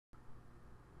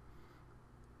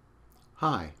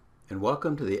Hi, and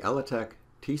welcome to the Elatec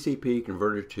TCP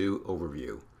Converter 2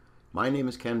 overview. My name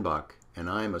is Ken Buck, and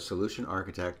I am a solution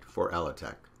architect for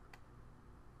Elatec.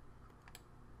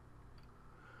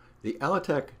 The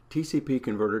Elatec TCP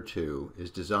Converter 2 is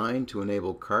designed to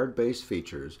enable card-based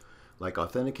features like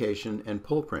authentication and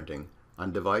pull printing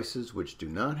on devices which do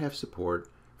not have support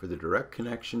for the direct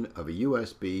connection of a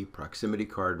USB proximity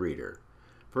card reader.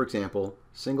 For example,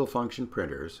 single-function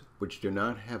printers which do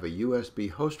not have a USB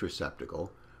host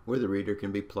receptacle where the reader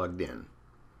can be plugged in.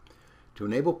 To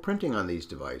enable printing on these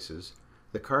devices,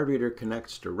 the card reader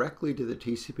connects directly to the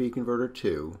TCP Converter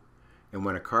 2, and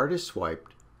when a card is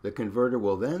swiped, the converter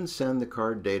will then send the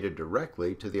card data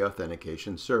directly to the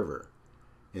authentication server.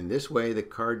 In this way, the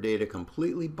card data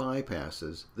completely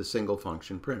bypasses the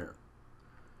single-function printer.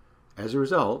 As a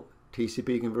result,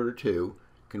 TCP Converter 2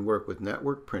 can work with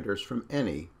network printers from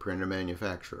any printer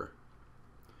manufacturer.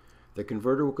 The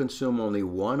converter will consume only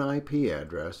one IP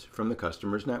address from the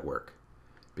customer's network.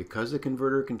 Because the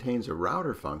converter contains a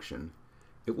router function,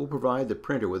 it will provide the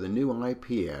printer with a new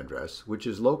IP address which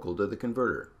is local to the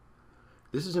converter.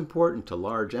 This is important to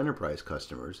large enterprise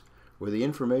customers where the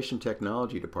information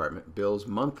technology department bills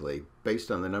monthly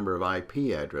based on the number of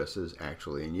IP addresses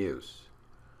actually in use.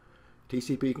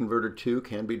 TCP Converter 2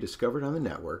 can be discovered on the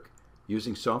network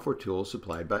using software tools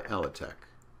supplied by Elatec.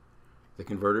 The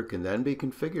converter can then be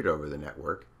configured over the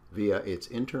network via its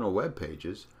internal web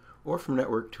pages or from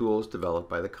network tools developed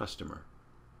by the customer.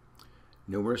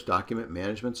 Numerous document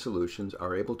management solutions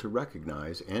are able to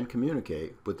recognize and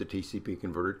communicate with the TCP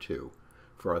Converter 2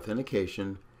 for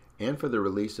authentication and for the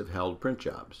release of held print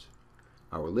jobs.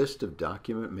 Our list of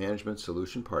document management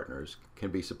solution partners can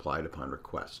be supplied upon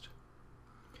request.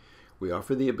 We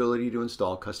offer the ability to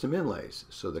install custom inlays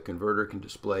so the converter can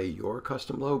display your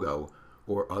custom logo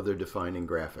or other defining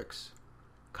graphics.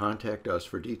 Contact us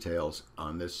for details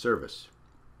on this service.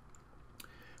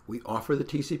 We offer the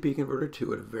TCP Converter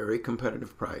 2 at a very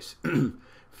competitive price.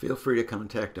 Feel free to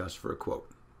contact us for a quote.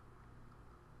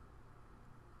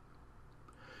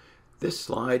 This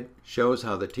slide shows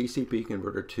how the TCP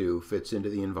Converter 2 fits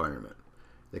into the environment.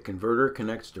 The converter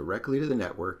connects directly to the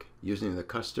network using the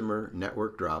customer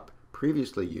network drop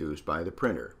previously used by the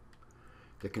printer.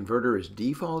 The converter is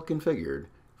default configured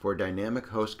for Dynamic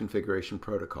Host Configuration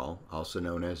Protocol, also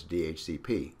known as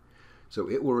DHCP, so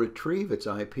it will retrieve its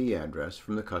IP address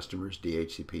from the customer's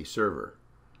DHCP server.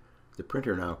 The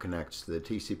printer now connects to the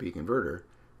TCP converter,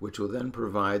 which will then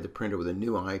provide the printer with a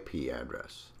new IP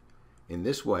address. In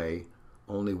this way,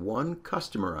 only one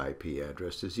customer IP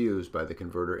address is used by the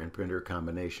converter and printer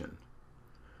combination.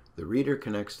 The reader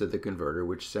connects to the converter,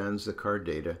 which sends the card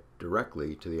data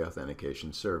directly to the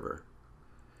authentication server.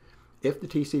 If the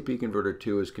TCP Converter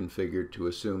 2 is configured to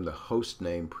assume the host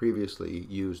name previously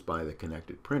used by the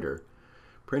connected printer,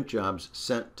 print jobs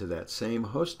sent to that same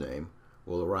host name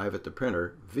will arrive at the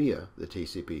printer via the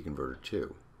TCP Converter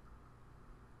 2.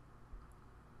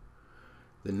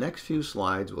 The next few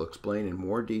slides will explain in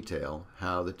more detail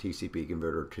how the TCP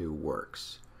Converter 2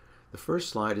 works. The first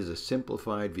slide is a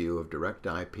simplified view of direct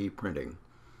IP printing,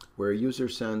 where a user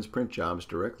sends print jobs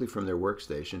directly from their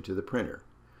workstation to the printer.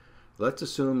 Let's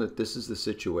assume that this is the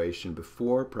situation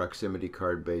before proximity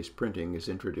card-based printing is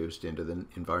introduced into the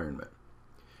environment.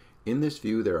 In this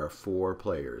view, there are four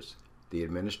players: the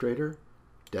administrator,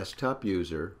 desktop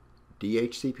user,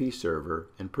 DHCP server,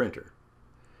 and printer.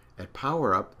 At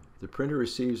power-up, the printer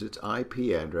receives its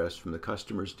IP address from the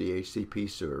customer's DHCP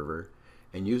server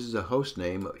and uses a host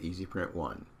name of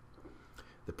EasyPrint1.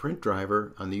 The print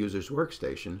driver on the user's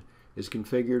workstation is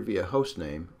configured via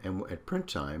hostname and at print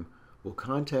time will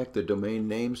contact the domain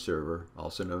name server,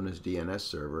 also known as DNS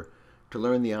server, to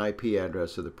learn the IP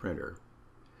address of the printer.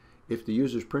 If the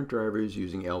user's print driver is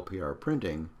using LPR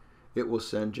printing, it will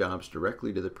send jobs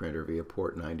directly to the printer via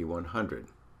port 9100.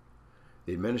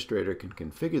 The administrator can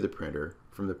configure the printer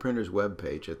from the printer's web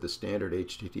page at the standard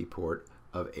HTTP port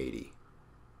of 80.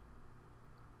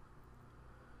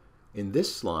 In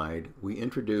this slide, we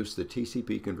introduce the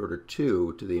TCP Converter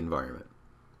 2 to the environment.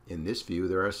 In this view,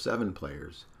 there are 7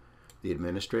 players: the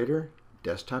administrator,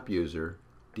 desktop user,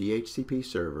 DHCP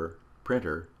server,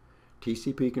 printer,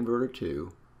 TCP Converter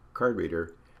 2, card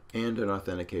reader, and an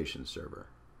authentication server.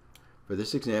 For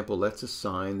this example, let's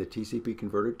assign the TCP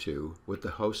Converter 2 with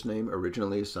the host name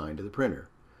originally assigned to the printer.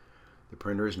 The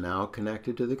printer is now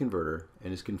connected to the converter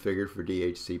and is configured for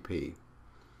DHCP.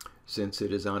 Since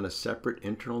it is on a separate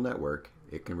internal network,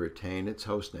 it can retain its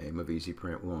host name of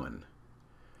EasyPrint1.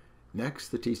 Next,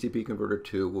 the TCP Converter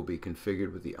 2 will be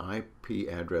configured with the IP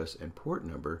address and port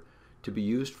number to be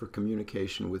used for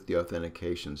communication with the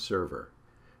authentication server.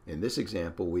 In this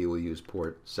example, we will use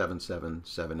port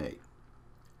 7778.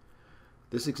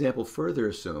 This example further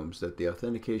assumes that the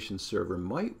authentication server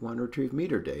might want to retrieve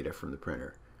meter data from the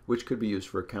printer, which could be used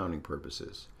for accounting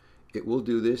purposes. It will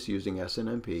do this using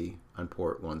SNMP on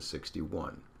port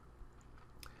 161.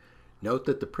 Note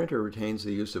that the printer retains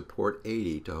the use of port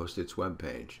 80 to host its web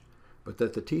page, but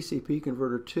that the TCP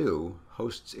Converter 2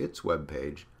 hosts its web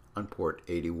page on port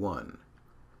 81.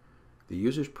 The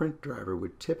user's print driver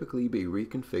would typically be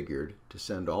reconfigured to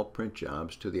send all print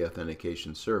jobs to the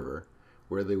authentication server,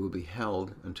 where they will be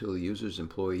held until the user's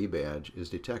employee badge is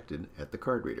detected at the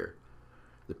card reader.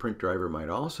 The print driver might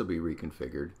also be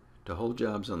reconfigured to hold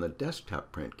jobs on the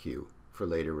desktop print queue for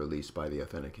later release by the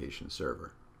authentication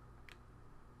server.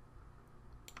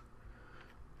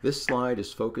 This slide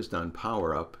is focused on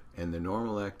power-up and the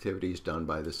normal activities done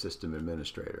by the system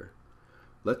administrator.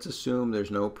 Let's assume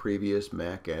there's no previous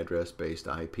MAC address-based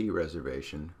IP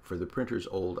reservation for the printer's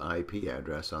old IP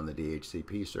address on the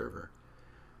DHCP server.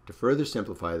 To further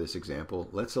simplify this example,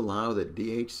 let's allow that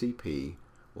DHCP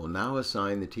will now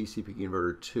assign the TCP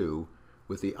Converter 2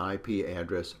 with the IP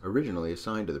address originally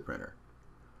assigned to the printer.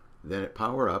 Then at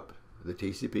power-up, the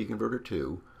TCP Converter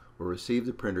 2 will receive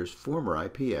the printer's former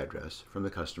IP address from the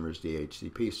customer's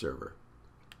DHCP server.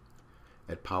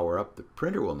 At power-up, the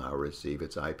printer will now receive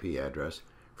its IP address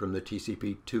from the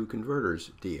TCP2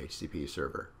 converter's DHCP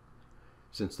server.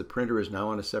 Since the printer is now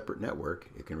on a separate network,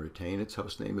 it can retain its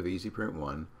hostname of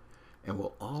EasyPrint1 and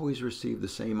will always receive the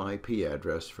same IP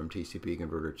address from TCP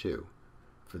Converter 2.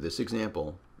 For this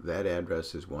example, that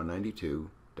address is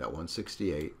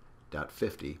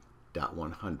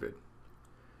 192.168.50.100.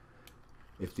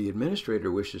 If the administrator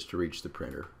wishes to reach the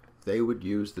printer, they would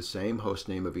use the same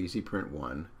hostname of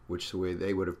EasyPrint1, which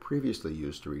they would have previously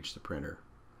used to reach the printer.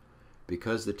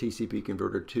 Because the TCP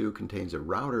Converter 2 contains a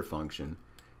router function,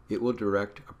 it will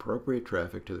direct appropriate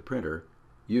traffic to the printer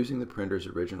using the printer's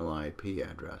original IP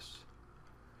address.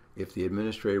 If the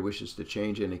administrator wishes to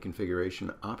change any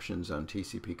configuration options on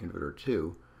TCP Converter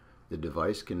 2, the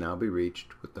device can now be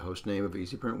reached with the hostname of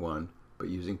EasyPrint1 but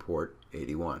using port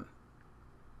 81.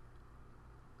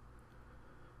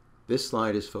 This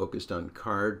slide is focused on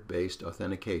card-based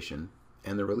authentication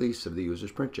and the release of the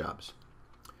user's print jobs.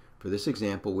 For this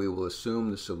example, we will assume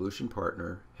the solution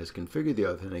partner has configured the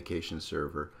authentication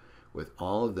server with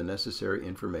all of the necessary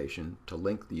information to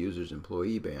link the user's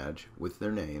employee badge with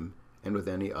their name and with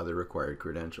any other required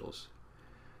credentials.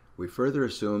 We further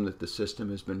assume that the system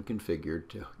has been configured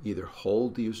to either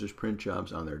hold the user's print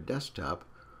jobs on their desktop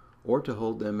or to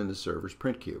hold them in the server's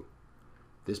print queue.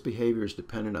 This behavior is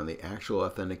dependent on the actual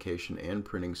authentication and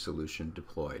printing solution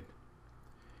deployed.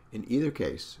 In either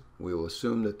case, we will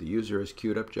assume that the user has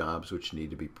queued up jobs which need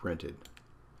to be printed.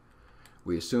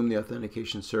 We assume the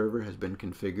authentication server has been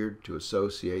configured to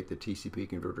associate the TCP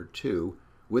Converter 2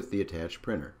 with the attached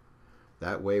printer.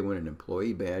 That way, when an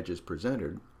employee badge is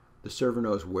presented, the server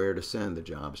knows where to send the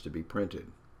jobs to be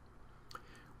printed.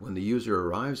 When the user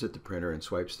arrives at the printer and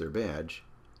swipes their badge,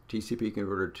 TCP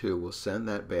Converter 2 will send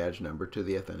that badge number to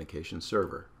the authentication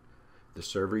server. The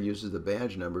server uses the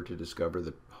badge number to discover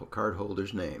the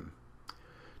cardholder's name.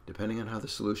 Depending on how the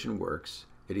solution works,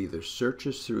 it either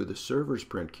searches through the server's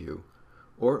print queue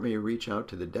or it may reach out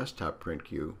to the desktop print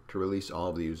queue to release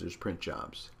all of the user's print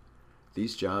jobs.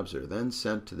 These jobs are then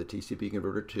sent to the TCP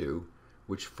Converter 2,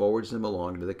 which forwards them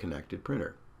along to the connected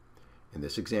printer. In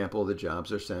this example, the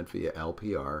jobs are sent via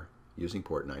LPR using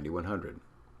port 9100.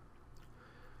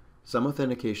 Some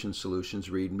authentication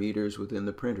solutions read meters within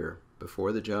the printer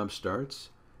before the job starts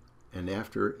and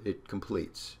after it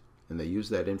completes, and they use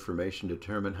that information to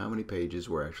determine how many pages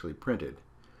were actually printed.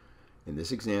 In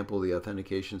this example, the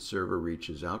authentication server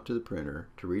reaches out to the printer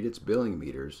to read its billing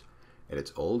meters at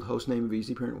its old hostname of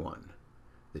EasyPrint1.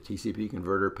 The TCP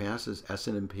converter passes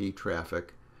SNMP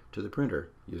traffic to the printer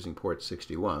using port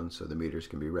 61 so the meters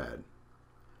can be read.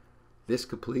 This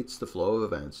completes the flow of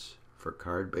events for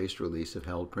card-based release of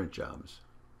held print jobs.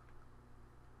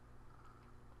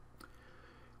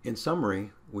 In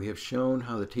summary, we have shown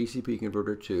how the TCP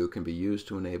Converter 2 can be used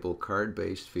to enable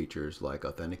card-based features like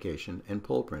authentication and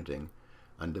pull printing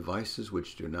on devices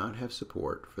which do not have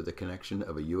support for the connection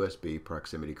of a USB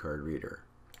proximity card reader.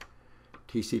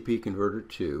 TCP Converter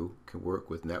 2 can work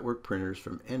with network printers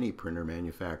from any printer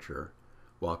manufacturer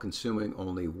while consuming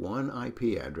only one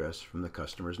IP address from the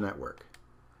customer's network.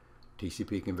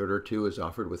 TCP Converter 2 is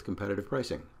offered with competitive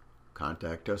pricing.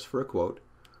 Contact us for a quote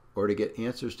or to get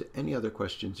answers to any other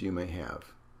questions you may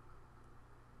have.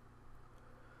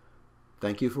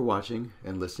 Thank you for watching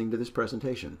and listening to this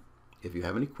presentation. If you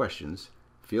have any questions,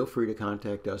 feel free to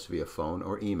contact us via phone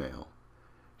or email.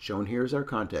 Shown here is our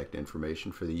contact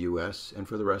information for the US and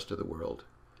for the rest of the world.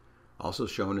 Also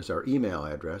shown is our email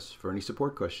address for any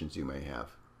support questions you may have.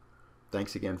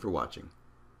 Thanks again for watching.